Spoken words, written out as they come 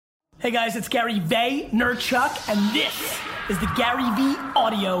Hey guys, it's Gary Vaynerchuk, and this is the Gary V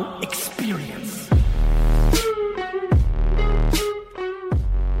Audio Experience.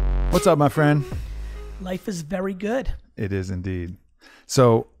 What's up, my friend? Life is very good. It is indeed.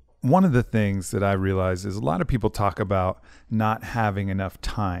 So one of the things that I realize is a lot of people talk about not having enough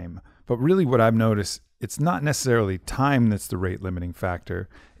time, but really what I've noticed, it's not necessarily time that's the rate limiting factor.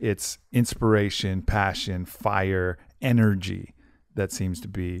 It's inspiration, passion, fire, energy that seems to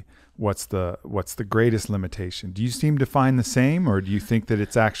be what's the greatest limitation. Do you seem to find the same, or do you think that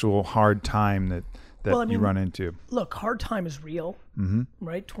it's actual hard time that you run into? Look, hard time is real,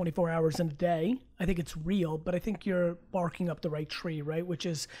 right? 24 hours in a day. I think it's real, but I think you're barking up the right tree, right? Which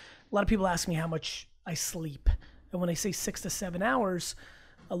is, a lot of people ask me how much I sleep. And when I say 6 to 7 hours,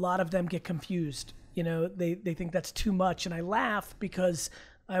 a lot of them get confused. You know, they think that's too much. And I laugh because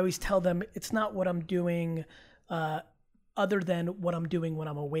I always tell them it's not what I'm doing other than what I'm doing when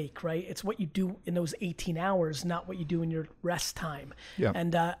I'm awake, right? It's what you do in those 18 hours, not what you do in your rest time. Yeah.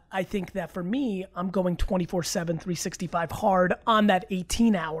 And I think that for me, I'm going 24/7, 365 hard on that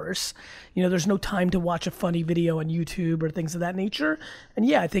 18 hours. You know, there's no time to watch a funny video on YouTube or things of that nature. And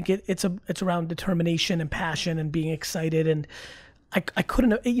yeah, I think it's around determination and passion and being excited. And I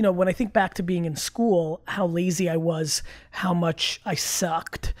couldn't, you know, when I think back to being in school, how lazy I was, how much I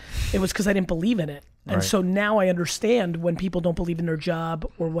sucked, it was because I didn't believe in it. And right. So now I understand when people don't believe in their job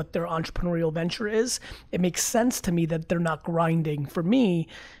or what their entrepreneurial venture is, it makes sense to me that they're not grinding. For me,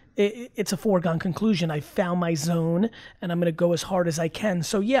 it's a foregone conclusion. I found my zone and I'm going to go as hard as I can.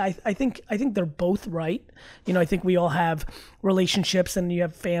 So yeah, I think they're both right. You know, I think we all have relationships and you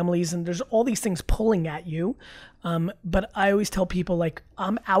have families and there's all these things pulling at you. But I always tell people, like,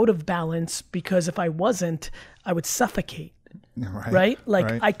 I'm out of balance because if I wasn't, I would suffocate. Right? Like,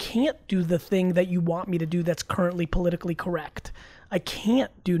 right. I can't do the thing that you want me to do that's currently politically correct. I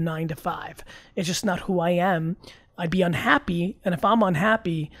can't do 9 to 5. It's just not who I am. I'd be unhappy. And if I'm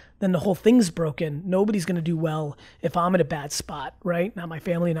unhappy, then the whole thing's broken. Nobody's going to do well if I'm in a bad spot, right? Not my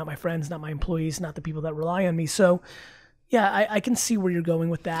family, not my friends, not my employees, not the people that rely on me. So yeah, I can see where you're going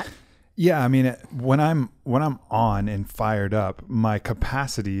with that. Yeah, I mean, when I'm on and fired up, my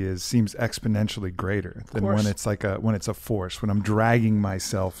capacity seems exponentially greater than when it's a force. When I'm dragging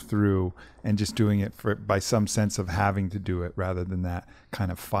myself through and just doing it by some sense of having to do it rather than that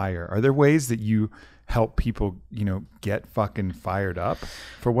kind of fire. Are there ways that you help people, you know, get fucking fired up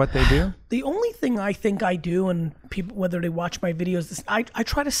for what they do? The only thing I think I do, and people, whether they watch my videos, I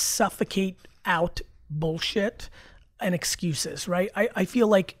try to suffocate out bullshit and excuses, right? I feel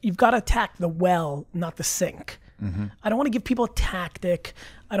like you've got to attack the well, not the sink. Mm-hmm. I don't want to give people a tactic.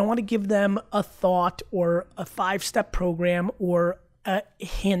 I don't want to give them a thought or a 5-step program or a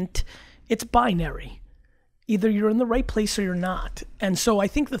hint. It's binary. Either you're in the right place or you're not. And so I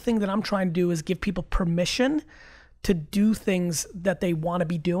think the thing that I'm trying to do is give people permission to do things that they want to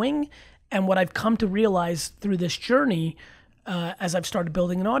be doing. And what I've come to realize through this journey, as I've started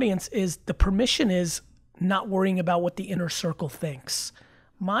building an audience, is the permission is not worrying about what the inner circle thinks.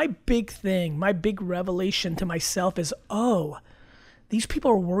 My big thing, my big revelation to myself is, these people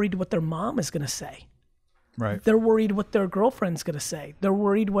are worried what their mom is going to say. Right. They're worried what their girlfriend's going to say. They're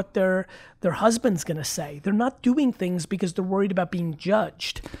worried what their husband's going to say. They're not doing things because they're worried about being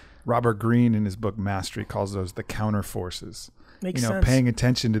judged. Robert Greene in his book Mastery calls those the counter forces. Makes sense. Paying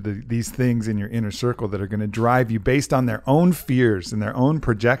attention to these things in your inner circle that are going to drive you based on their own fears and their own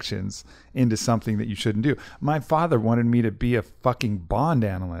projections into something that you shouldn't do. My father wanted me to be a fucking bond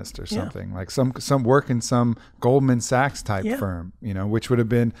analyst or something, like some work in some Goldman Sachs type firm, you know, which would have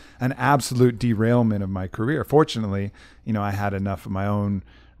been an absolute derailment of my career. Fortunately, you know, I had enough of my own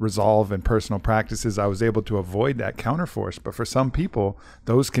resolve and personal practices. I was able to avoid that counterforce. But for some people,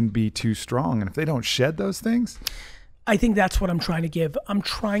 those can be too strong. And if they don't shed those things, I think that's what I'm trying to give. I'm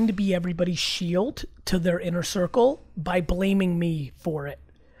trying to be everybody's shield to their inner circle by blaming me for it.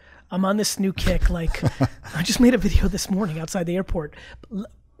 I'm on this new kick. Like, I just made a video this morning outside the airport.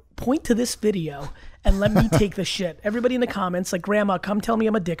 Point to this video and let me take the shit. Everybody in the comments, like, Grandma, come tell me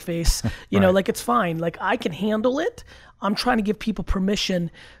I'm a dick face. You know, like, it's fine. Like, I can handle it. I'm trying to give people permission.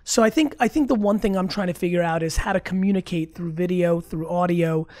 So I think the one thing I'm trying to figure out is how to communicate through video, through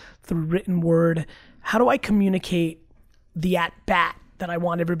audio, through written word. How do I communicate the at-bat that I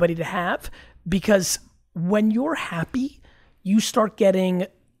want everybody to have? Because when you're happy, you start getting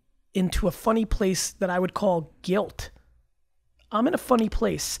into a funny place that I would call guilt. I'm in a funny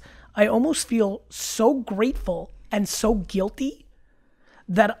place. I almost feel so grateful and so guilty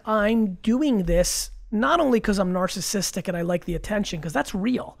that I'm doing this not only because I'm narcissistic and I like the attention, because that's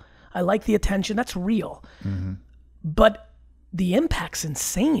real. I like the attention, that's real. Mm-hmm. But the impact's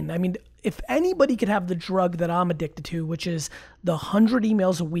insane. I mean, if anybody could have the drug that I'm addicted to, which is the 100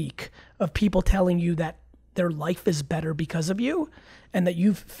 emails a week of people telling you that their life is better because of you and that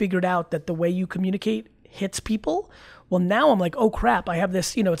you've figured out that the way you communicate hits people. Well, now I'm like, oh crap, I have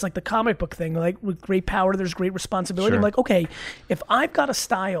this, it's like the comic book thing, like with great power, there's great responsibility. Sure. I'm like, okay, if I've got a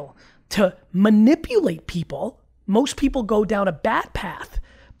style to manipulate people, most people go down a bad path,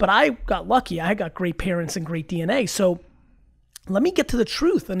 but I got lucky. I got great parents and great DNA. So let me get to the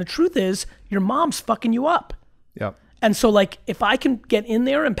truth. And the truth is your mom's fucking you up. Yep. And so like, if I can get in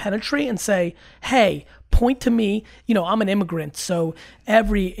there and penetrate and say, hey, point to me, I'm an immigrant. So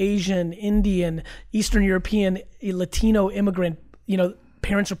every Asian, Indian, Eastern European, Latino immigrant,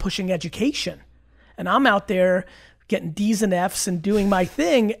 parents are pushing education. And I'm out there getting D's and F's and doing my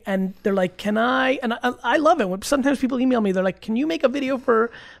thing. And they're like, can I? And I love it. When sometimes people email me, they're like, can you make a video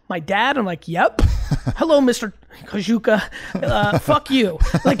for my dad? I'm like, yep. Hello, Mr. Kojuka. Fuck you.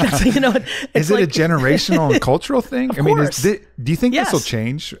 Like, that's, it's Is it a generational and cultural thing? I mean, do you think Yes. this will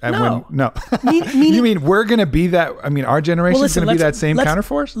change? No. No. Meaning, You mean we're going to be that? I mean, our generation is going to be that same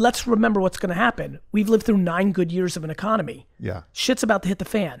counterforce? Let's remember what's going to happen. We've lived through 9 good years of an economy. Yeah. Shit's about to hit the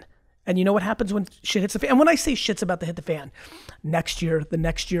fan. And you know what happens when shit hits the fan? And when I say shit's about to hit the fan, next year, the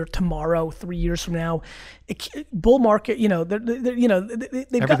next year, tomorrow, 3 years from now, bull market,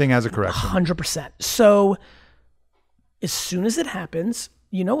 Everything has a correction. 100%. So as soon as it happens,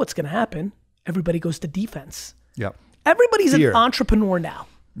 you know what's going to happen. Everybody goes to defense. Yep. Everybody's Fear. an entrepreneur now.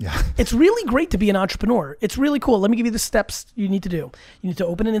 Yeah. It's really great to be an entrepreneur. It's really cool. Let me give you the steps you need to do. You need to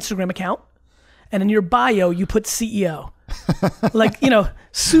open an Instagram account, and in your bio, you put CEO. Like,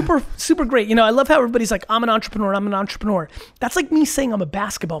 super, super great. I love how everybody's like, I'm an entrepreneur. That's like me saying I'm a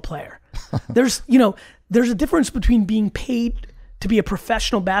basketball player. There's a difference between being paid to be a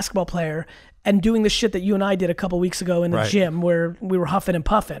professional basketball player and doing the shit that you and I did a couple weeks ago in the gym where we were huffing and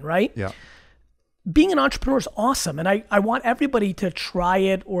puffing, right? Yeah. Being an entrepreneur is awesome. And I want everybody to try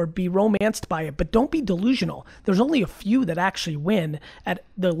it or be romanced by it, but don't be delusional. There's only a few that actually win at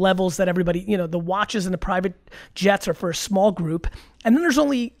the levels that everybody, the watches and the private jets are for a small group. And then there's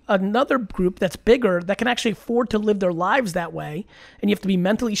only another group that's bigger that can actually afford to live their lives that way. And you have to be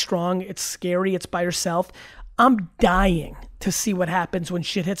mentally strong. It's scary. It's by yourself. I'm dying to see what happens when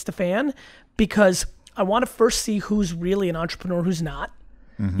shit hits the fan, because I want to first see who's really an entrepreneur, who's not.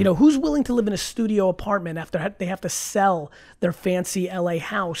 Who's willing to live in a studio apartment after they have to sell their fancy LA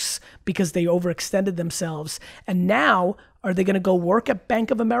house because they overextended themselves? And now, are they going to go work at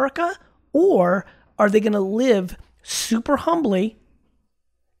Bank of America, or are they going to live super humbly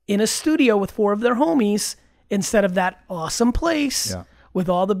in a studio with 4 of their homies instead of that awesome place with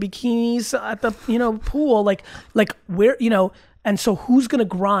all the bikinis at the pool? Like where, and so who's going to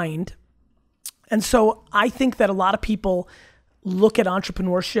grind? And so I think that a lot of people look at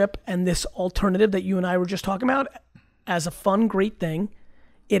entrepreneurship and this alternative that you and I were just talking about as a fun, great thing.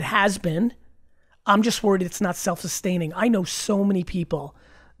 It has been. I'm just worried it's not self-sustaining. I know so many people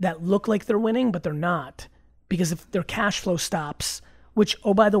that look like they're winning, but they're not, because if their cash flow stops, which,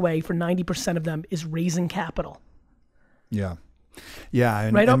 oh, by the way, for 90% of them is raising capital. Yeah. Yeah.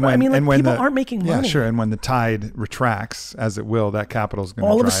 And, right? and when, people aren't making money. Yeah, sure. And when the tide retracts, as it will, that capital is going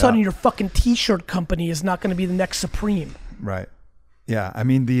to all of a sudden up. Your fucking t-shirt company is not going to be the next Supreme. Right. Yeah. I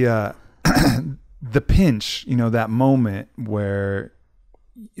mean, the pinch, that moment where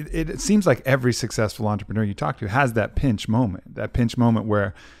it seems like every successful entrepreneur you talk to has that pinch moment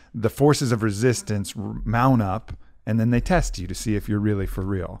where the forces of resistance mount up, and then they test you to see if you're really for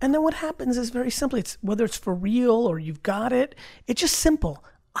real. And then what happens is very simple. It's whether it's for real or you've got it. It's just simple.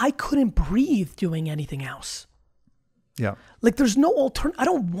 I couldn't breathe doing anything else. Yeah. Like there's no alternative. I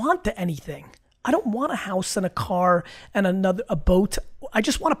don't want anything. I don't want a house and a car and a boat. I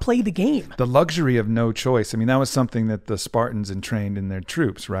just want to play the game. The luxury of no choice. I mean, that was something that the Spartans entrained in their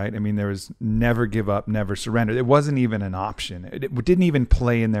troops, right? I mean, there was never give up, never surrender. It wasn't even an option. It didn't even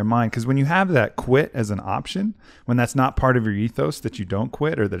play in their mind. Because when you have that quit as an option, when that's not part of your ethos, that you don't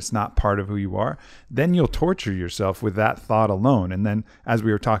quit, or that it's not part of who you are, then you'll torture yourself with that thought alone. And then, as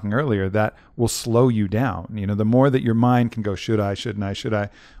we were talking earlier, that will slow you down. The more that your mind can go, should I, shouldn't I, should I?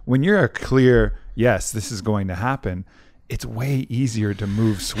 When you're a clear, yes, this is going to happen, it's way easier to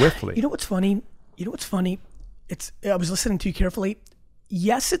move swiftly. You know what's funny? I was listening to you carefully.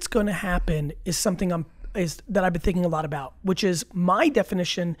 Yes, it's going to happen is something that I've been thinking a lot about, which is my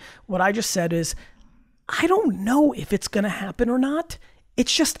definition. What I just said is, I don't know if it's going to happen or not.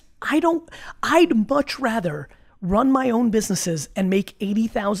 It's just, I'd much rather run my own businesses and make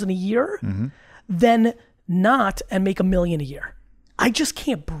 $80,000 a year than not and make $1 million a year. I just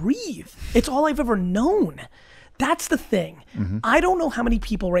can't breathe. It's all I've ever known. That's the thing. I don't know how many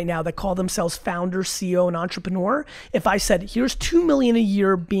people right now that call themselves founder, CEO, and entrepreneur. If I said, here's $2 million a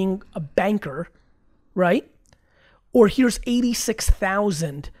year being a banker, right? Or here's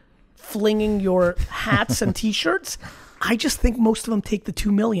 86,000 flinging your hats and t-shirts. I just think most of them take the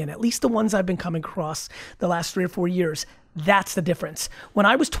 2 million, at least the ones I've been coming across the last 3 or 4 years. That's the difference. When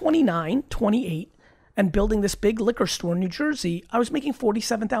I was 29, 28, and building this big liquor store in New Jersey, I was making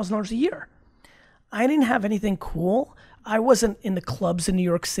 $47,000 a year. I didn't have anything cool. I wasn't in the clubs in New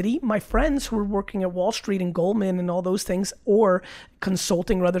York City. My friends who were working at Wall Street and Goldman and all those things, or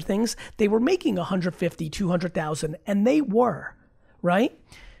consulting or other things, they were making 150, 200,000, and they were, right?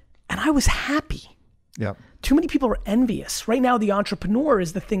 And I was happy. Yep. Too many people are envious. Right now, the entrepreneur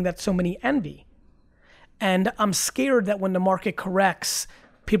is the thing that so many envy. And I'm scared that when the market corrects,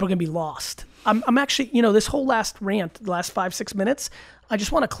 people are gonna be lost. I'm actually, this whole last rant, the last 5-6 minutes, I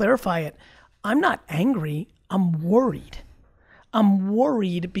just wanna clarify it. I'm not angry, I'm worried. I'm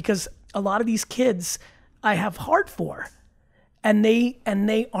worried because a lot of these kids I have heart for, and they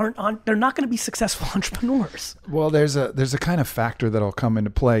they're not going to be successful entrepreneurs. Well, there's a kind of factor that'll come into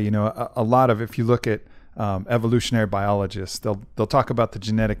play. A lot of, if you look at evolutionary biologists, they'll talk about the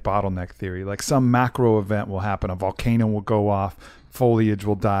genetic bottleneck theory. Like some macro event will happen, a volcano will go off, foliage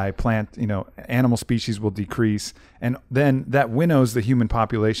will die, animal species will decrease, and then that winnows the human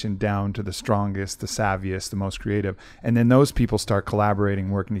population down to the strongest, the savviest, the most creative, and then those people start collaborating,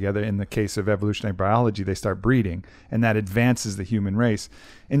 working together. In the case of evolutionary biology, they start breeding, and that advances the human race.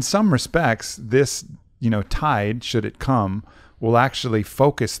 In some respects, this tide, should it come, will actually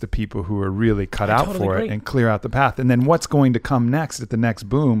focus the people who are really cut out for it and clear out the path. And then what's going to come next at the next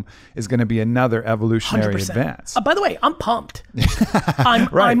boom is going to be another evolutionary 100%. advance. By the way, I'm pumped.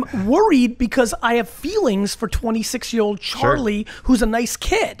 I'm worried because I have feelings for 26-year-old Charlie, who's a nice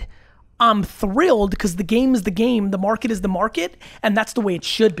kid. I'm thrilled because the game is the game, the market is the market, and that's the way it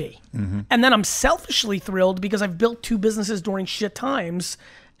should be. And then I'm selfishly thrilled because I've built 2 businesses during shit times,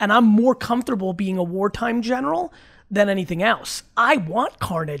 and I'm more comfortable being a wartime general than anything else. I want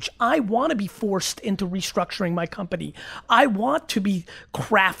carnage. I want to be forced into restructuring my company. I want to be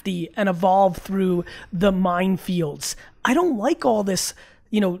crafty and evolve through the minefields. I don't like all this,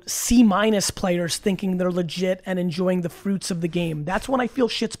 C- players thinking they're legit and enjoying the fruits of the game. That's when I feel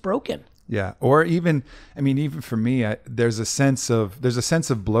shit's broken. Yeah, or even for me, there's a sense of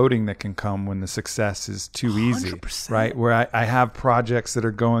bloating that can come when the success is too easy, 100%. right? Where I have projects that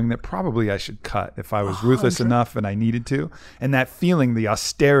are going that probably I should cut if I was ruthless enough and I needed to. And that feeling, the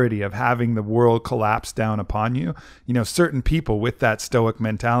austerity of having the world collapse down upon you, certain people with that stoic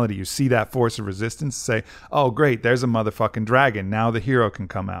mentality, you see that force of resistance, say, oh, great, there's a motherfucking dragon. Now the hero can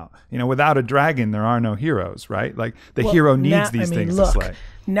come out. Without a dragon, there are no heroes, right? Like the hero needs these things to slay.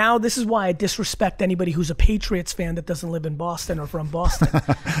 Now, this is why I disrespect anybody who's a Patriots fan that doesn't live in Boston or from Boston.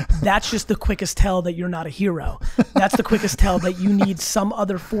 That's just the quickest tell that you're not a hero. That's the quickest tell that you need some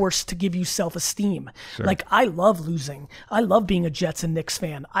other force to give you self-esteem. Sure. Like, I love losing. I love being a Jets and Knicks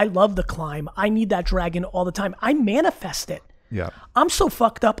fan. I love the climb. I need that dragon all the time. I manifest it. Yeah. I'm so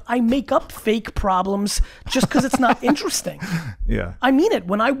fucked up, I make up fake problems just because it's not interesting. Yeah. I mean it.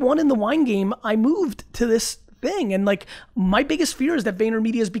 When I won in the wine game, I moved to this thing. And my biggest fear is that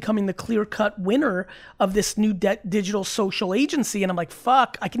VaynerMedia is becoming the clear-cut winner of this new digital social agency. And I'm like,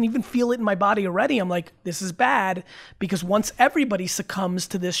 fuck, I can even feel it in my body already. I'm like, this is bad, because once everybody succumbs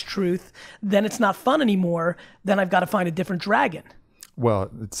to this truth, then it's not fun anymore. Then I've got to find a different dragon. Well,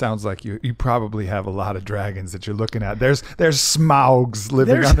 it sounds like you probably have a lot of dragons that you're looking at. There's Smaugs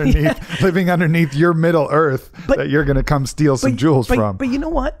living underneath your Middle Earth that you're going to come steal some jewels from. But you know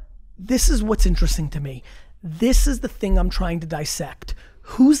what? This is what's interesting to me. This is the thing I'm trying to dissect.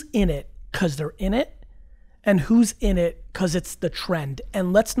 Who's in it because they're in it, and who's in it because it's the trend?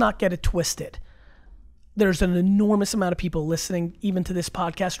 And let's not get it twisted. There's an enormous amount of people listening even to this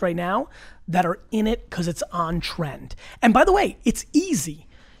podcast right now that are in it because it's on trend. And by the way, it's easy.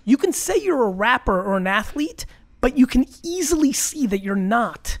 You can say you're a rapper or an athlete, but you can easily see that you're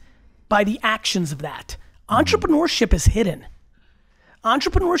not by the actions of that. Entrepreneurship is hidden.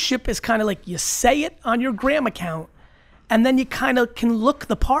 Entrepreneurship is kind of like you say it on your gram account, and then you kind of can look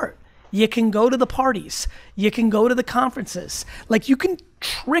the part. You can go to the parties. You can go to the conferences. Like, you can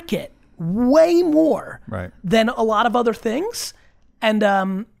trick it way more than a lot of other things.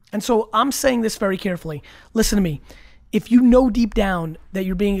 And so I'm saying this very carefully. Listen to me. If you know deep down that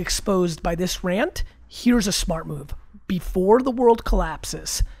you're being exposed by this rant, here's a smart move. Before the world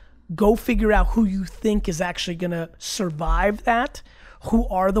collapses, go figure out who you think is actually going to survive that. Who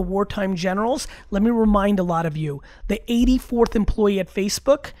are the wartime generals? Let me remind a lot of you, the 84th employee at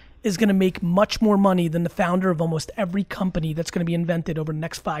Facebook is going to make much more money than the founder of almost every company that's going to be invented over the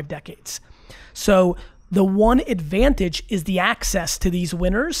next 5 decades. So the one advantage is the access to these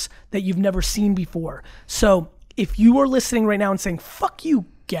winners that you've never seen before. So if you are listening right now and saying, fuck you,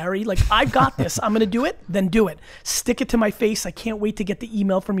 Gary, like, I've got this, I'm going to do it, then do it. Stick it to my face. I can't wait to get the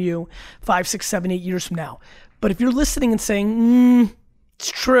email from you 5, 6, 7, 8 years from now. But if you're listening and saying, it's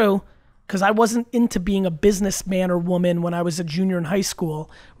true, because I wasn't into being a businessman or woman when I was a junior in high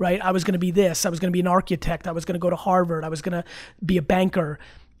school, right? I was going to be this. I was going to be an architect. I was going to go to Harvard. I was going to be a banker.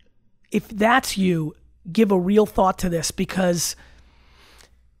 If that's you, give a real thought to this, because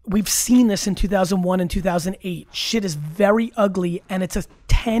we've seen this in 2001 and 2008. Shit is very ugly, and it's a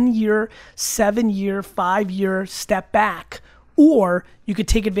 10-year, 7-year, 5-year step back. Or you could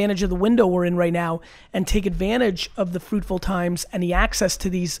take advantage of the window we're in right now and take advantage of the fruitful times and the access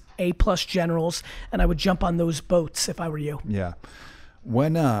to these A-plus generals, and I would jump on those boats if I were you. Yeah.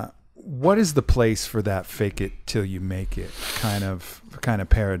 What is the place for that fake it till you make it kind of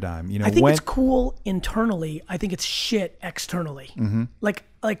paradigm? You know, I think it's cool internally. I think it's shit externally. Mm-hmm.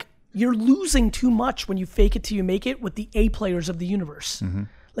 Like you're losing too much when you fake it till you make it with the A players of the universe. Mm-hmm.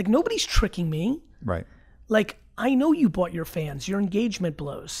 Like, nobody's tricking me. Right. Like, I know you bought your fans. Your engagement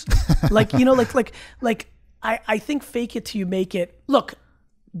blows. Like, you know, I think fake it till you make it. Look,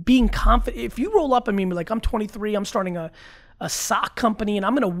 being confident. If you roll up on me and be like, I'm 23, I'm starting a sock company and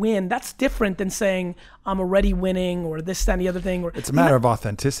I'm going to win, that's different than saying I'm already winning or this, that, and the other thing. Or it's a matter of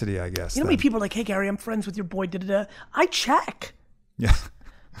authenticity, I guess. You know how many people are like, hey, Gary, I'm friends with your boy, da-da-da. I check. Yeah.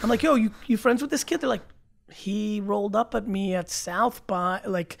 I'm like, yo, you friends with this kid? They're like, he rolled up at me at South by,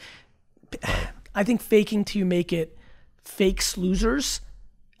 like, I think faking till you make it fakes losers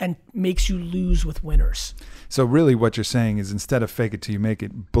and makes you lose with winners. So really what you're saying is, instead of fake it till you make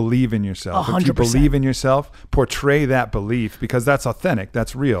it, believe in yourself. 100%. If you believe in yourself, portray that belief, because that's authentic,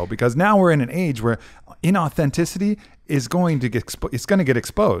 that's real. Because now we're in an age where inauthenticity is going to get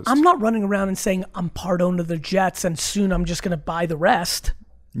exposed. I'm not running around and saying I'm part owner of the Jets and soon I'm just going to buy the rest.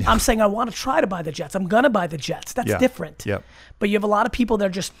 Yeah. I'm saying I want to try to buy the Jets. I'm going to buy the Jets. That's different. Yep. But you have a lot of people that are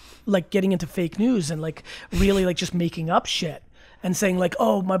just like getting into fake news and like really like just making up shit and saying like,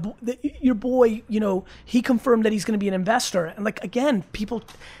 oh, your boy, you know, he confirmed that he's going to be an investor. And like, again, people,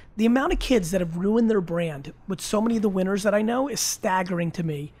 the amount of kids that have ruined their brand with so many of the winners that I know is staggering to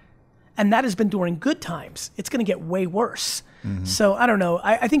me. And that has been during good times. It's going to get way worse. Mm-hmm. So I don't know.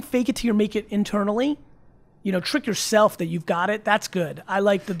 I think fake it till you make it internally. You know, trick yourself that you've got it. That's good. I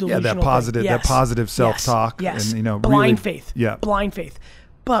like the delusional that positive self-talk. Yes. And, you know, blind really, faith. Yeah. Blind faith.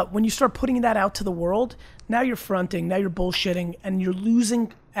 But when you start putting that out to the world, now you're fronting, now you're bullshitting, and you're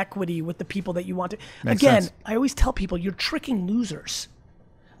losing equity with the people that you want to. Makes Again, sense. I always tell people, you're tricking losers.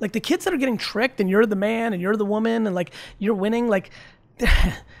 Like the kids that are getting tricked and you're the man and you're the woman and like you're winning, like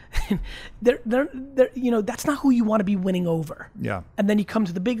they're you know, that's not who you want to be winning over. Yeah. And then you come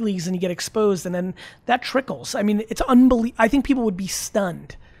to the big leagues and you get exposed, and then that trickles. I mean, it's unbelievable. I think people would be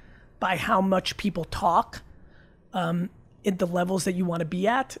stunned by how much people talk at the levels that you want to be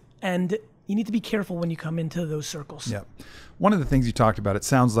at, and you need to be careful when you come into those circles. Yeah. One of the things you talked about, it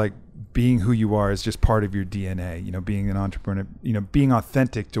sounds like being who you are is just part of your DNA, you know, being an entrepreneur, you know, being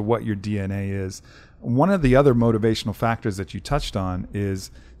authentic to what your DNA is. One of the other motivational factors that you touched on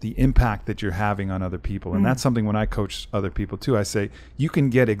is the impact that you're having on other people. And that's something when I coach other people too, I say, you can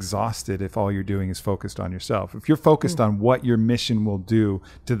get exhausted if all you're doing is focused on yourself. If you're focused on what your mission will do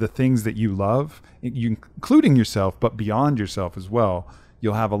to the things that you love, including yourself, but beyond yourself as well,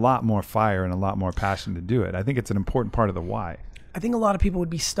 you'll have a lot more fire and a lot more passion to do it. I think it's an important part of the why. I think a lot of people would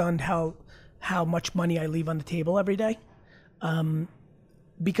be stunned how much money I leave on the table every day.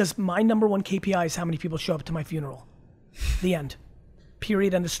 Because my number one KPI is how many people show up to my funeral. The end.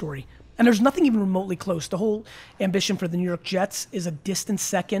 Period. End of story. And there's nothing even remotely close. The whole ambition for the New York Jets is a distant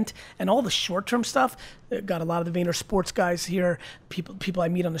second, and all the short-term stuff. Got a lot of the Vayner Sports guys here. People I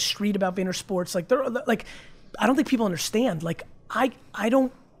meet on the street about Vayner Sports. Like they're like, I don't think people understand. Like I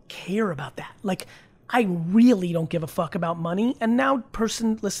don't care about that. Like I really don't give a fuck about money. And now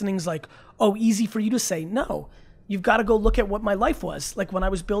person listening's like, oh, easy for you to say. No. You've got to go look at what my life was. Like when I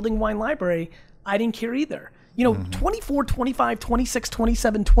was building Wine Library, I didn't care either. You know, 24, 25, 26,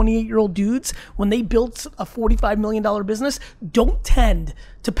 27, 28-year-old dudes, when they built a $45 million business, don't tend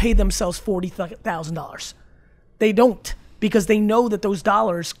to pay themselves $40,000. They don't, because they know that those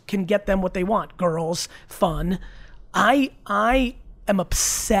dollars can get them what they want. Girls, fun. I am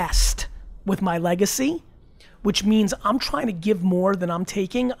obsessed with my legacy, which means I'm trying to give more than I'm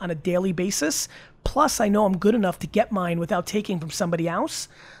taking on a daily basis. Plus, I know I'm good enough to get mine without taking from somebody else.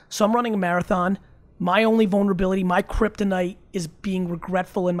 So I'm running a marathon My only vulnerability, my kryptonite is being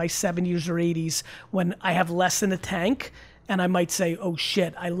regretful in my 70s or 80s when I have less in the tank and I might say, oh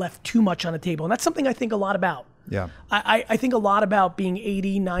shit, I left too much on the table. And that's something I think a lot about. Yeah. I think a lot about being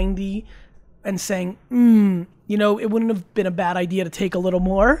 80, 90 and saying, you know, it wouldn't have been a bad idea to take a little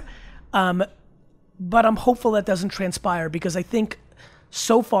more. But I'm hopeful that doesn't transpire because I think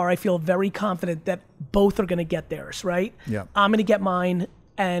so far I feel very confident that both are going to get theirs, right? Yeah. I'm going to get mine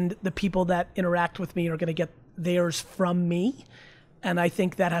and the people that interact with me are going to get theirs from me. And I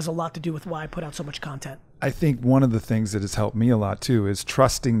think that has a lot to do with why I put out so much content. I think one of the things that has helped me a lot too is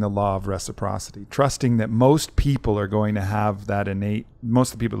trusting the law of reciprocity, trusting that most people are going to have that innate,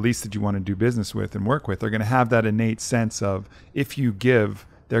 most of the people at least that you want to do business with and work with are going to have that innate sense of if you give,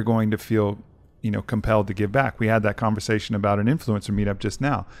 they're going to feel, you know, compelled to give back. We had that conversation about an influencer meetup just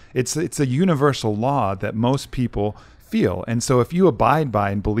now. It's a universal law that most people feel. And so if you abide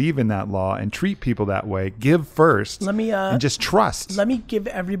by and believe in that law and treat people that way, give first and just trust. Let me give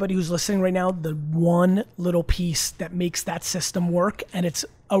everybody who's listening right now the one little piece that makes that system work. And it's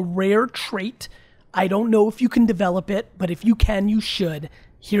a rare trait. I don't know if you can develop it, but if you can, you should.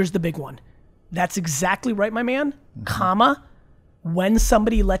 Here's the big one. That's exactly right, my man. Comma, when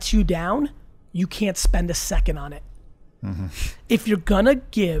somebody lets you down, you can't spend a second on it. If you're gonna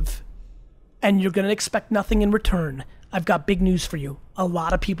give and you're gonna expect nothing in return, I've got big news for you. A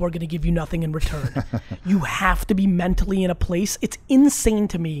lot of people are going to give you nothing in return. You have to be mentally in a place. It's insane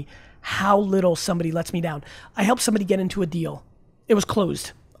to me how little somebody lets me down. I helped somebody get into a deal. It was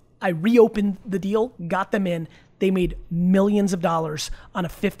closed. I reopened the deal, got them in. They made millions of dollars on a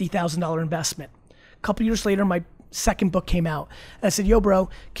 $50,000 investment. A couple years later, my second book came out. And I said, yo, bro,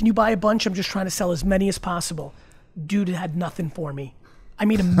 can you buy a bunch? I'm just trying to sell as many as possible. Dude had nothing for me. I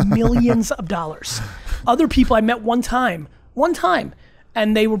made millions of dollars. Other people I met one time,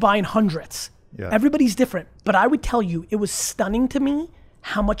 and they were buying hundreds. Yeah. Everybody's different. But I would tell you, it was stunning to me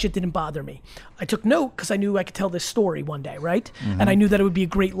how much it didn't bother me. I took note because I knew I could tell this story one day, right? And I knew that it would be a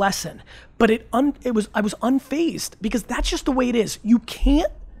great lesson. But I was unfazed because that's just the way it is. You can't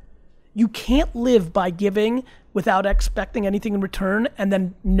live by giving without expecting anything in return and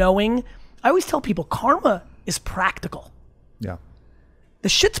then knowing. I always tell people karma is practical. Yeah. The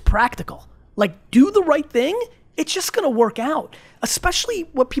shit's practical. Like, do the right thing, it's just gonna work out. Especially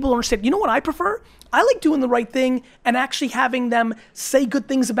what people don't understand. You know what I prefer? I like doing the right thing and actually having them say good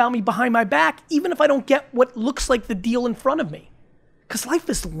things about me behind my back, even if I don't get what looks like the deal in front of me. Because life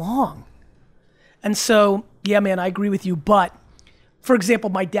is long. And so, yeah, man, I agree with you. But, for example,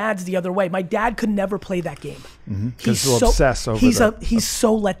 my dad's the other way. My dad could never play that game. Because he'll obsess over he's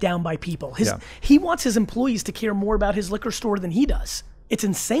so let down by people. He wants his employees to care more about his liquor store than he does. It's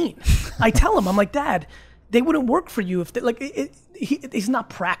insane. I tell him, I'm like, Dad, they wouldn't work for you if he's not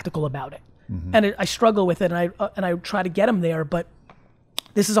practical about it. And I struggle with it, and I try to get him there, but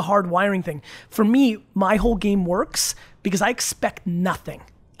this is a hard wiring thing. For me, my whole game works because I expect nothing,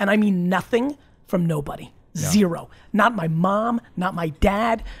 and I mean nothing from nobody. Zero. Not my mom, not my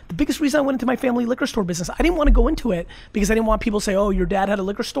dad. The biggest reason I went into my family liquor store business, I didn't want to go into it because I didn't want people to say, oh, your dad had a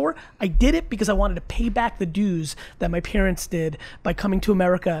liquor store. I did it because I wanted to pay back the dues that my parents did by coming to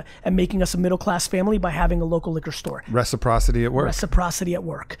America and making us a middle-class family by having a local liquor store. Reciprocity at work. Reciprocity at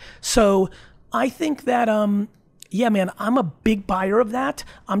work. So I think that, yeah, man, I'm a big buyer of that.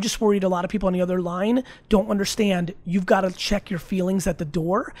 I'm just worried a lot of people on the other line don't understand you've got to check your feelings at the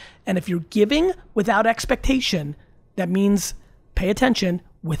door. And if you're giving without expectation, that means pay attention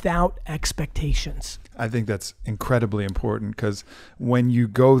without expectations. I think that's incredibly important because when you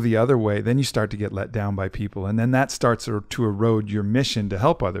go the other way, then you start to get let down by people. And then that starts to erode your mission to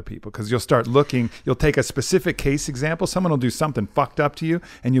help other people because you'll start looking, you'll take a specific case example. Someone will do something fucked up to you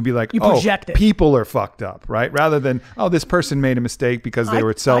and you'll be like, people are fucked up, right? Rather than, oh, this person made a mistake because they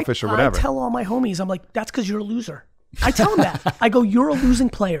were selfish or whatever. I tell all my homies, I'm like, that's because you're a loser. I tell them that. I go, you're a losing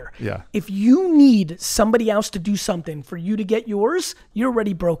player. Yeah. If you need somebody else to do something for you to get yours, you're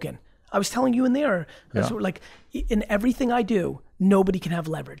already broken. I was telling you in there, like in everything I do, nobody can have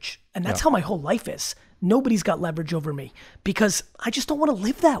leverage. And that's how my whole life is. Nobody's got leverage over me because I just don't want to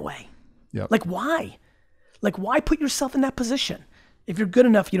live that way. Like why? Like why put yourself in that position? If you're good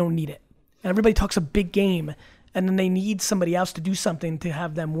enough, you don't need it. And everybody talks a big game and then they need somebody else to do something to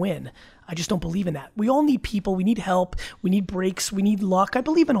have them win. I just don't believe in that. We all need people. We need help. We need breaks. We need luck. I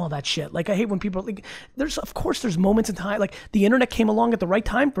believe in all that shit. Like I hate when people like, of course there's moments in time, like the internet came along at the right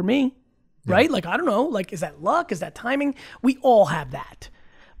time for me, right? Like, I don't know, like, is that luck? Is that timing? We all have that.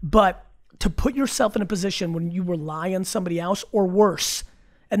 But to put yourself in a position when you rely on somebody else or worse,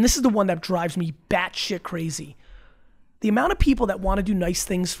 and this is the one that drives me batshit crazy. The amount of people that want to do nice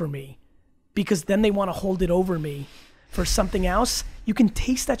things for me because then they want to hold it over me for something else. You can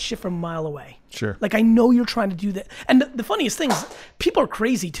taste that shit from a mile away. Sure. Like, I know you're trying to do that. And the funniest thing is, people are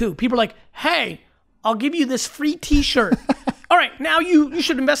crazy too. People are like, hey, I'll give you this free t-shirt. All right, now you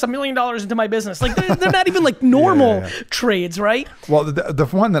should invest $1 million into my business. Like, they're not even like normal trades, right? Well, the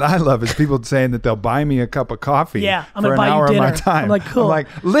one that I love is people saying that they'll buy me a cup of coffee I'm for gonna an buy hour you dinner. of my time. I'm like, cool. I'm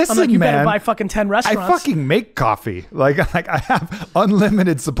like, listen, you man, better buy fucking 10 restaurants. I fucking make coffee. Like I have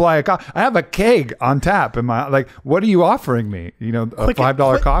unlimited supply of coffee. I have a keg on tap in my, like, what are you offering me? You know, a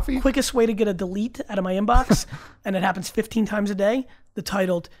 $5 coffee? Quickest way to get a delete out of my inbox, and it happens 15 times a day, the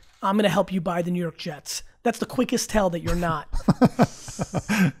titled, I'm going to help you buy the New York Jets. That's the quickest tell that you're not.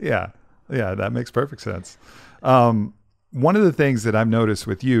 Yeah, that makes perfect sense. One of the things that I've noticed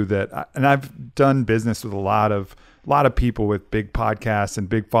with you and I've done business with a lot of people with big podcasts and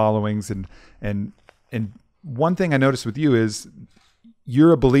big followings, and one thing I noticed with you is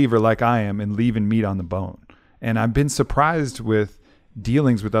you're a believer like I am in leaving meat on the bone. And I've been surprised with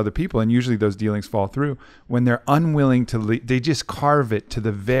dealings with other people, and usually those dealings fall through when they're unwilling to they just carve it to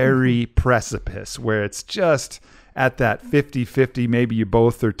the very precipice where it's just at that 50-50, maybe you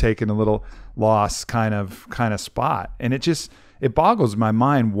both are taking a little loss kind of spot. And it boggles my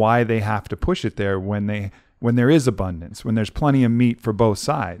mind why they have to push it there when there is abundance, when there's plenty of meat for both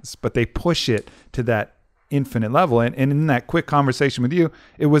sides, but they push it to that infinite level. And in that quick conversation with you,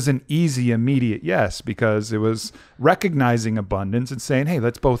 it was an easy, immediate yes, because it was recognizing abundance and saying, hey,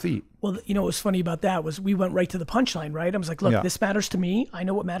 let's both eat. Well, you know what was funny about that was we went right to the punchline, right? I was like, look, this matters to me. I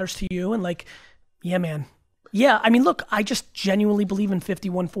know what matters to you. And like, yeah, man. Yeah, I mean, look, I just genuinely believe in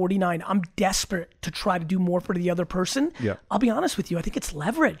 51-49. I'm desperate to try to do more for the other person. Yeah. I'll be honest with you. I think it's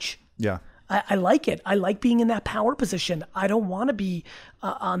leverage. Yeah. I like it. I like being in that power position. I don't want to be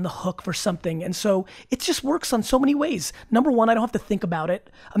on the hook for something. And so it just works on so many ways. Number one, I don't have to think about it.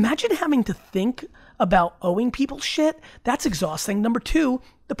 Imagine having to think about owing people shit. That's exhausting. Number two,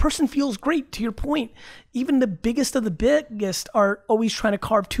 the person feels great, to your point. Even the biggest of the biggest are always trying to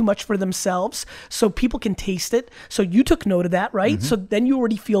carve too much for themselves so people can taste it. So you took note of that, right? Mm-hmm. So then you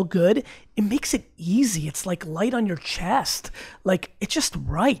already feel good. It makes it easy. It's like light on your chest. Like, it's just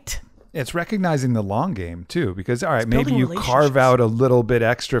right. It's recognizing the long game too, because all right, maybe you carve out a little bit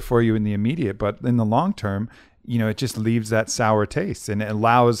extra for you in the immediate, but in the long term, you know, it just leaves that sour taste and it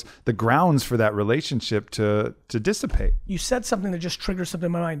allows the grounds for that relationship to dissipate. You said something that just triggers something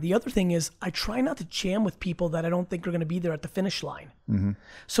in my mind. The other thing is I try not to jam with people that I don't think are going to be there at the finish line. Mm-hmm.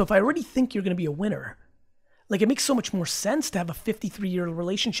 So if I already think you're going to be a winner, like, it makes so much more sense to have a 53-year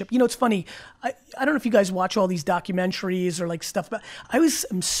relationship. You know, it's funny. I don't know if you guys watch all these documentaries or like stuff, but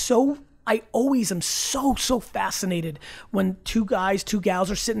I always am so fascinated when two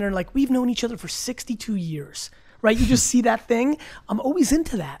gals are sitting there like, we've known each other for 62 years, right? You just see that thing. I'm always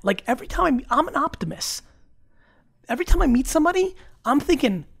into that. Like, every time I'm an optimist. Every time I meet somebody, I'm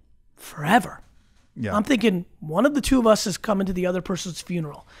thinking forever. Yeah. I'm thinking one of the two of us is coming to the other person's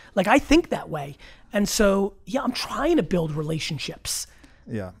funeral. Like, I think that way. And so, yeah, I'm trying to build relationships.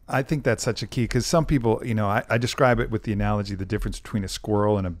 Yeah, I think that's such a key because some people, you know, I describe it with the analogy, the difference between a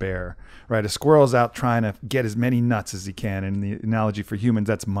squirrel and a bear, right? A squirrel's out trying to get as many nuts as he can. And the analogy for humans,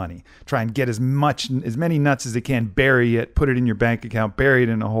 that's money. Try and get as many nuts as they can, bury it, put it in your bank account, bury it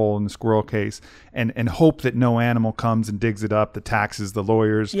in a hole in the squirrel case, and hope that no animal comes and digs it up, the taxes, the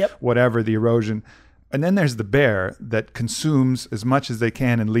lawyers, whatever, the erosion. And then there's the bear that consumes as much as they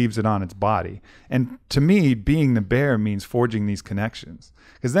can and leaves it on its body. And to me, being the bear means forging these connections.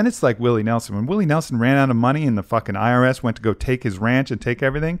 Because then it's like Willie Nelson. When Willie Nelson ran out of money and the fucking IRS went to go take his ranch and take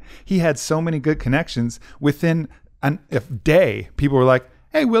everything, he had so many good connections. Within a day, people were like,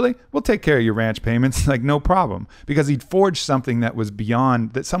 hey, Willie, we'll take care of your ranch payments. Like, no problem. Because he'd forged something that was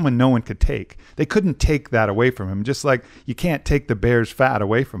beyond, that no one could take. They couldn't take that away from him. Just like you can't take the bear's fat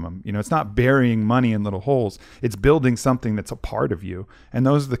away from him. You know, it's not burying money in little holes. It's building something that's a part of you. And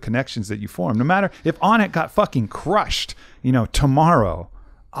those are the connections that you form. No matter if ONNIT got fucking crushed, you know, tomorrow,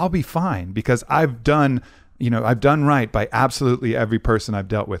 I'll be fine because I've done right by absolutely every person I've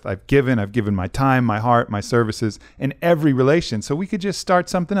dealt with. I've given my time, my heart, my services in every relation. So we could just start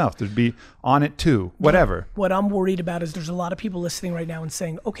something else. There'd be ONNIT too, whatever. What I'm worried about is there's a lot of people listening right now and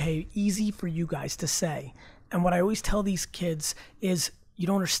saying, okay, easy for you guys to say. And what I always tell these kids is, you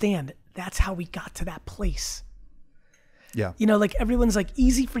don't understand. That's how we got to that place. You know, like everyone's like,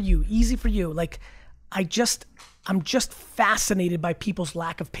 easy for you, easy for you. Like, I'm just fascinated by people's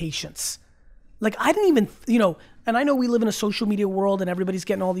lack of patience. Like, I didn't even, you know, and I know we live in a social media world and everybody's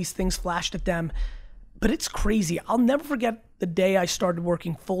getting all these things flashed at them, but it's crazy. I'll never forget the day I started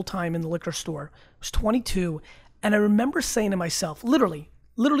working full-time in the liquor store. I was 22, and I remember saying to myself, literally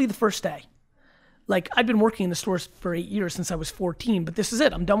the first day, Like, I'd been working in the stores for 8 years since I was 14, but this is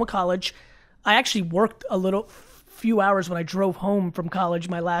it. I'm done with college. I actually worked a few hours when I drove home from college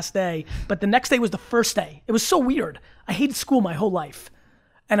my last day, but the next day was the first day. It was so weird. I hated school my whole life.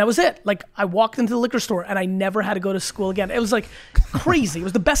 And that was it. Like, I walked into the liquor store and I never had to go to school again. It was like crazy. It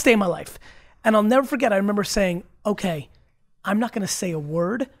was the best day of my life. And I'll never forget, I remember saying, okay, I'm not gonna say a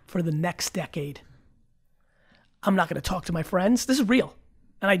word for the next decade. I'm not gonna talk to my friends. This is real.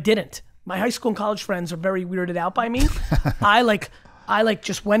 And I didn't. My high school and college friends are very weirded out by me. I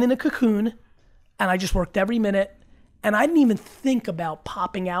just went in a cocoon and I just worked every minute. And I didn't even think about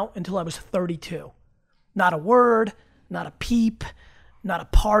popping out until I was 32. Not a word, not a peep, not a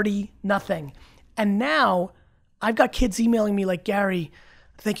party, nothing. And now I've got kids emailing me like, Gary,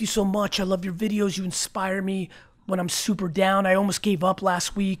 thank you so much. I love your videos. You inspire me when I'm super down. I almost gave up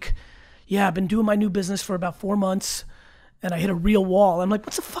last week. Yeah, I've been doing my new business for about 4 months and I hit a real wall. I'm like,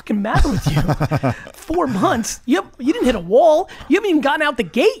 what's the fucking matter with you? 4 months? You didn't hit a wall. You haven't even gotten out the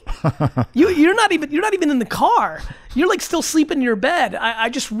gate. You're not even in the car. You're like still sleeping in your bed. I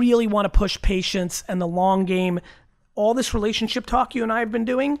just really want to push patience and the long game. All this relationship talk you and I have been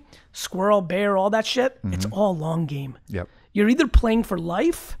doing, squirrel, bear, all that shit, it's all long game. Yep. You're either playing for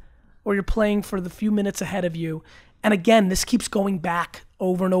life or you're playing for the few minutes ahead of you. And again, this keeps going back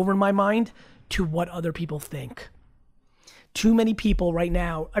over and over in my mind to what other people think. Too many people right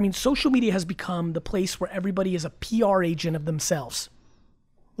now, I mean, social media has become the place where everybody is a PR agent of themselves.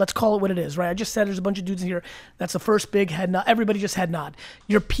 Let's call it what it is, right? I just said there's a bunch of dudes in here. That's the first big head nod. Everybody just head nod.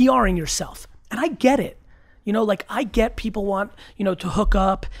 You're PRing yourself. And I get it. You know, like I get people want, to hook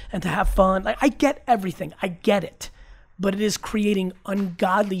up and to have fun. Like, I get everything. I get it. But it is creating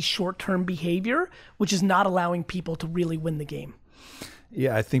ungodly short-term behavior, which is not allowing people to really win the game.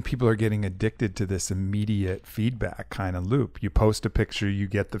 Yeah, I think people are getting addicted to this immediate feedback kind of loop. You post a picture, you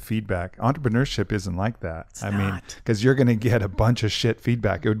get the feedback. Entrepreneurship isn't like that. I mean, because you're going to get a bunch of shit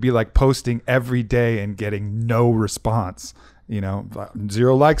feedback. It would be like posting every day and getting no response.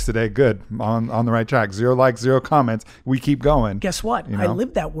 0 likes today, good, on the right track. 0 likes, 0 comments. We keep going. Guess what? I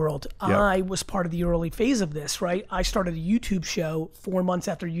lived that world. Yep. I was part of the early phase of this, right? I started a YouTube show 4 months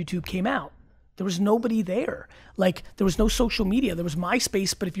after YouTube came out. There was nobody there. Like, there was no social media. There was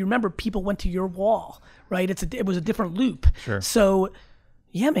MySpace, but if you remember, people went to your wall, right? It was a different loop. Sure. So,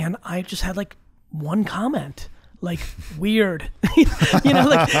 yeah, man, I just had like one comment, like weird,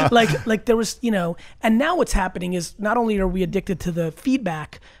 like there was, and now what's happening is not only are we addicted to the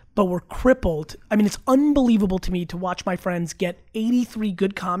feedback, but we're crippled. I mean, it's unbelievable to me to watch my friends get 83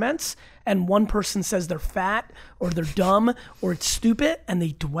 good comments and one person says they're fat or they're dumb or it's stupid and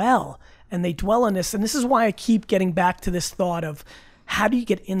they dwell. And they dwell on this. And this is why I keep getting back to this thought of how do you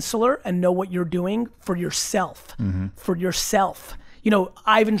get insular and know what you're doing for yourself, for yourself.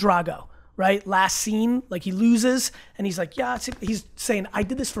 Ivan Drago, right? Last scene, like he loses and he's like, yeah, he's saying, I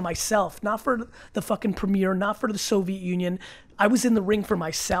did this for myself, not for the fucking premiere, not for the Soviet Union. I was in the ring for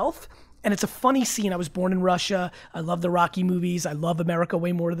myself. And it's a funny scene. I was born in Russia. I love the Rocky movies. I love America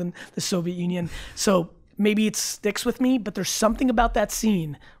way more than the Soviet Union. So maybe it sticks with me, but there's something about that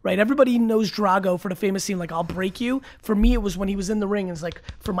scene, right? Everybody knows Drago for the famous scene, like, I'll break you. For me, it was when he was in the ring, and it's like,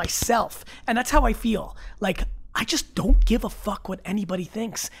 for myself. And that's how I feel. Like, I just don't give a fuck what anybody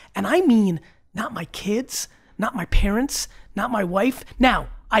thinks. And I mean, not my kids, not my parents, not my wife. Now,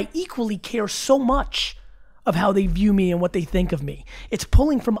 I equally care so much of how they view me and what they think of me. It's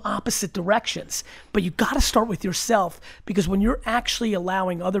pulling from opposite directions, but you gotta start with yourself, because when you're actually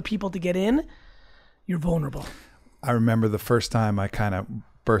allowing other people to get in, you're vulnerable. I remember the first time I kind of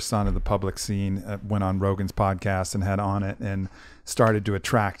burst onto the public scene, went on Rogan's podcast and had ONNIT and started to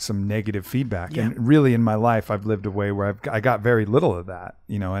attract some negative feedback. Yeah. And really in my life, I've lived a way where I got very little of that,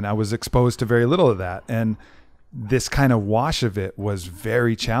 and I was exposed to very little of that. And this kind of wash of it was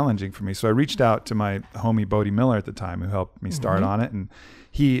very challenging for me. So I reached out to my homie Bodie Miller at the time, who helped me start ONNIT. And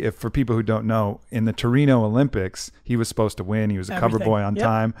if for people who don't know, in the Torino Olympics, he was supposed to win. He was a cover boy on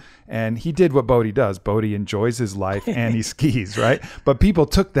time. And he did what Bodie does. Bodie enjoys his life and he skis, right? But people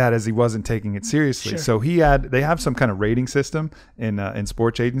took that as he wasn't taking it seriously. Sure. So they have some kind of rating system in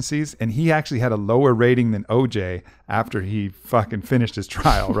sports agencies. And he actually had a lower rating than OJ after he fucking finished his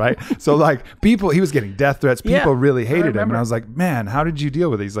trial, right? So like he was getting death threats. People really hated him. And I was like, man, how did you deal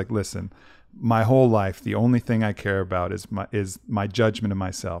with it? He's like, listen, my whole life, the only thing I care about is my judgment of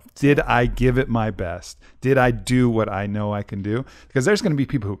myself. Did I give it my best? Did I do what I know I can do? Because there's going to be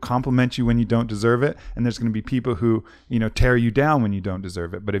people who compliment you when you don't deserve it, and there's going to be people who, tear you down when you don't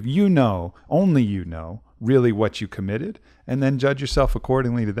deserve it. But if only you know really what you committed, and then judge yourself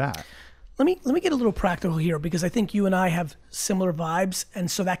accordingly to that. let me get a little practical here, because I think you and I have similar vibes, and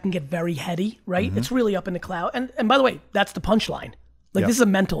so that can get very heady, right? It's really up in the cloud. And by the way, that's the punchline. Like, this is a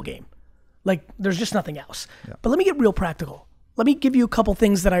mental game. Like, there's just nothing else. But let me get real practical. Let me give you a couple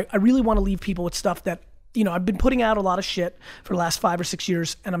things that I really want to leave people with, stuff that, you know, I've been putting out a lot of shit for the last 5 or 6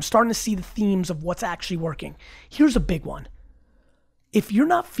 years, and I'm starting to see the themes of what's actually working. Here's a big one. If you're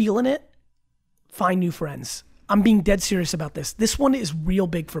not feeling it, find new friends. I'm being dead serious about this. This one is real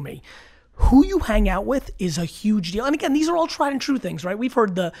big for me. Who you hang out with is a huge deal. And again, these are all tried and true things, right? We've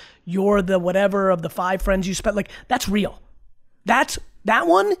heard you're the whatever of the 5 friends you spent. Like, that's real. That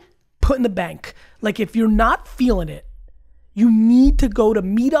one, put in the bank. Like, if you're not feeling it, you need to go to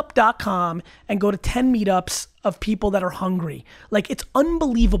meetup.com and go to 10 meetups of people that are hungry. Like, it's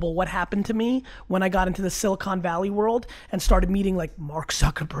unbelievable what happened to me when I got into the Silicon Valley world and started meeting like Mark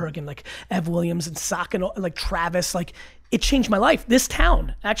Zuckerberg and like Ev Williams and like Travis. Like, it changed my life. This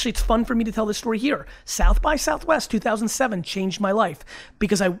town, actually, it's fun for me to tell this story here. South by Southwest 2007 changed my life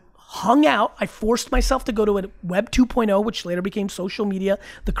because I hung out. I forced myself to go to a Web 2.0, which later became social media,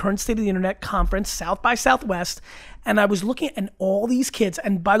 the current state of the internet conference, South by Southwest. And I was looking at all these kids.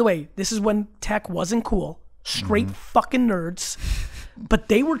 And by the way, this is when tech wasn't cool. Straight fucking nerds. But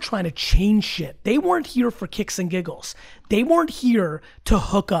they were trying to change shit. They weren't here for kicks and giggles. They weren't here to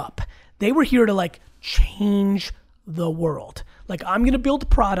hook up. They were here to like change the world. Like, I'm going to build a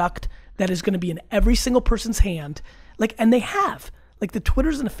product that is going to be in every single person's hand. Like, and they have. Like, the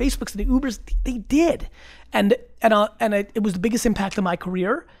Twitters and the Facebooks and the Ubers, they did. And it was the biggest impact of my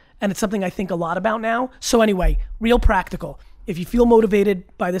career. And it's something I think a lot about now. So anyway, real practical. If you feel motivated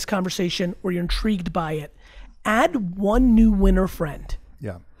by this conversation or you're intrigued by it, add one new winner friend.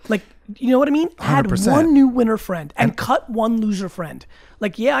 Yeah. Like, you know what I mean? 100%. Add one new winner friend and cut one loser friend.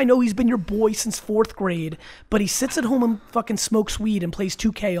 Like, yeah, I know he's been your boy since 4th grade, but he sits at home and fucking smokes weed and plays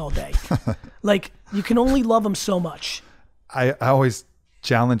 2K all day. Like, you can only love him so much. I always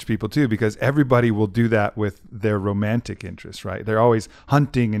challenge people too, because everybody will do that with their romantic interests, right? They're always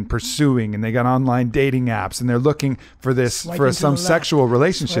hunting and pursuing, and they got online dating apps, and they're looking for some sexual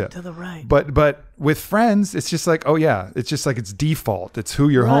relationship. Swipe to the right. But with friends, it's just like, oh yeah, it's just like it's default. It's who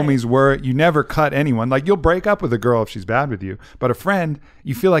your homies were. You never cut anyone. Like, you'll break up with a girl if she's bad with you, but a friend,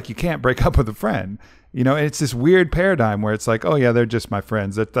 you feel like you can't break up with a friend. You know, and it's this weird paradigm where it's like, oh yeah, they're just my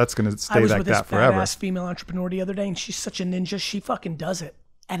friends. That's going to stay like that forever. I was with this badass female entrepreneur the other day, and she's such a ninja. She fucking does it,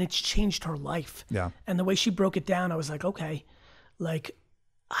 and it's changed her life. Yeah. And the way she broke it down, I was like, okay, like,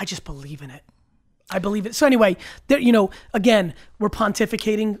 I just believe in it. I believe it. So anyway, there, you know, again, we're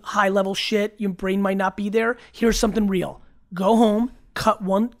pontificating high level shit. Your brain might not be there. Here's something real. Go home.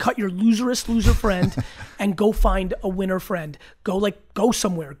 Cut your loser friend and go find a winner friend. Go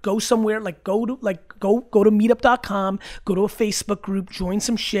somewhere, like go to meetup.com, go to a Facebook group, join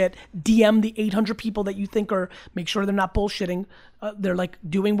some shit, DM the 800 people that you think make sure they're not bullshitting. They're like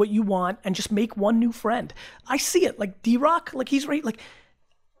doing what you want, and just make one new friend. I see it. Like D-Rock, like he's right. Like,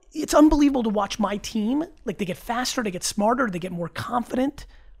 it's unbelievable to watch my team. Like, they get faster, they get smarter, they get more confident,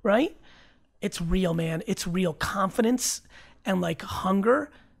 right? It's real, man. It's real. Confidence and like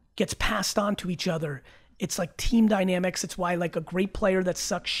hunger gets passed on to each other. It's like team dynamics. It's why like a great player that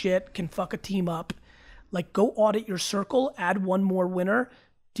sucks shit can fuck a team up. Like, go audit your circle, add one more winner,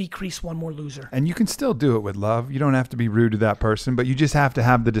 decrease one more loser. And you can still do it with love. You don't have to be rude to that person, but you just have to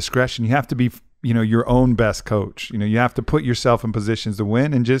have the discretion. You have to be, you know, your own best coach. You know, you have to put yourself in positions to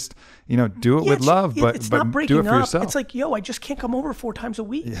win and just, you know, do it with love, but not breaking do it for yourself. It's like, yo, I just can't come over 4 times a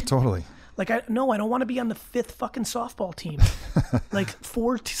week. Yeah, totally. Like, I don't want to be on the 5th fucking softball team. Like,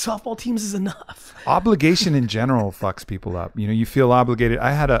 4 softball teams is enough. Obligation in general fucks people up. You know, you feel obligated.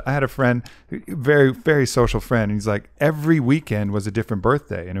 I had a friend, very, very social friend. And he's like, every weekend was a different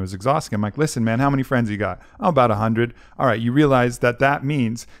birthday, and it was exhausting. I'm like, listen, man, how many friends you got? Oh, about 100. All right. You realize that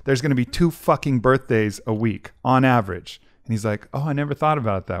means there's going to be 2 fucking birthdays a week on average. And he's like, oh, I never thought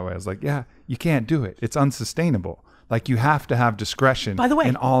about it that way. I was like, yeah, you can't do it. It's unsustainable. Like, you have to have discretion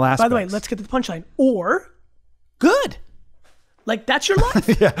in all aspects. By the way, let's get to the punchline. Or good. Like, that's your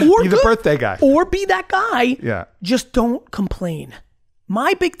life. Yeah, or be the birthday guy. Or be that guy. Yeah. Just don't complain.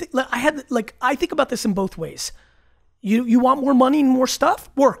 My big thing, I think about this in both ways. You want more money and more stuff?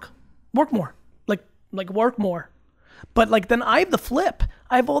 Work more. Like work more. But like, then I have the flip.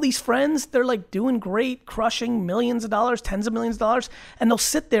 I have all these friends. They're like doing great, crushing millions of dollars, tens of millions of dollars. And they'll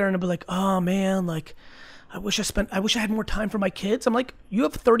sit there and they'll be like, oh man, like, I wish I had more time for my kids. I'm like, you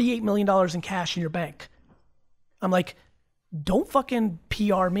have $38 million in cash in your bank. I'm like, don't fucking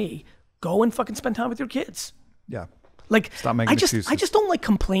PR me. Go and fucking spend time with your kids. Yeah. Like, stop making excuses. I just don't like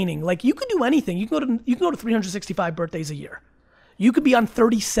complaining. Like, you can do anything. You can go to 365 birthdays a year. You could be on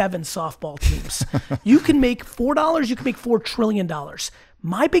 37 softball teams. You can make $4, you can make $4 trillion.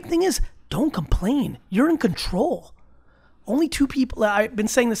 My big thing is, don't complain. You're in control. Only two people, I've been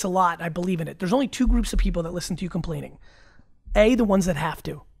saying this a lot, I believe in it. There's only two groups of people that listen to you complaining. A, the ones that have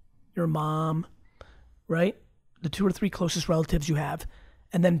to. Your mom, right? The 2 or 3 closest relatives you have.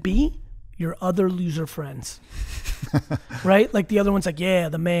 And then B, your other loser friends. Right? Like the other one's like, yeah,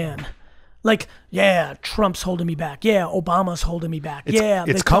 the man. Like, yeah, Trump's holding me back. Yeah, Obama's holding me back.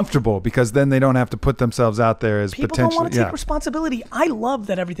 It's comfortable because then they don't have to put themselves out there as people potentially. People don't want to take responsibility. I love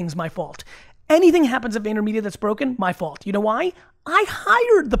that everything's my fault. Anything happens at VaynerMedia that's broken, my fault. You know why? I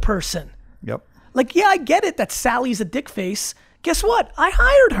hired the person. Yep. Like, yeah, I get it that Sally's a dick face. Guess what? I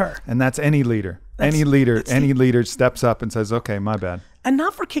hired her. And that's any leader. Any leader steps up and says, okay, my bad. And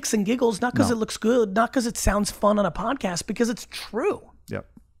not for kicks and giggles, not because it looks good, not because it sounds fun on a podcast, because it's true. Yep.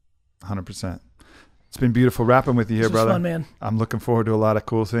 100%. It's been beautiful rapping with you here, brother. Fun, man. I'm looking forward to a lot of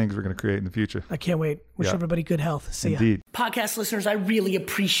cool things we're going to create in the future. I can't wait. Wish everybody good health. See ya. Indeed. Podcast listeners, I really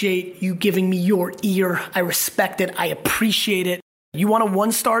appreciate you giving me your ear. I respect it. I appreciate it. You want to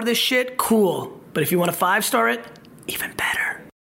 1-star this shit? Cool. But if you want to 5-star it, even better.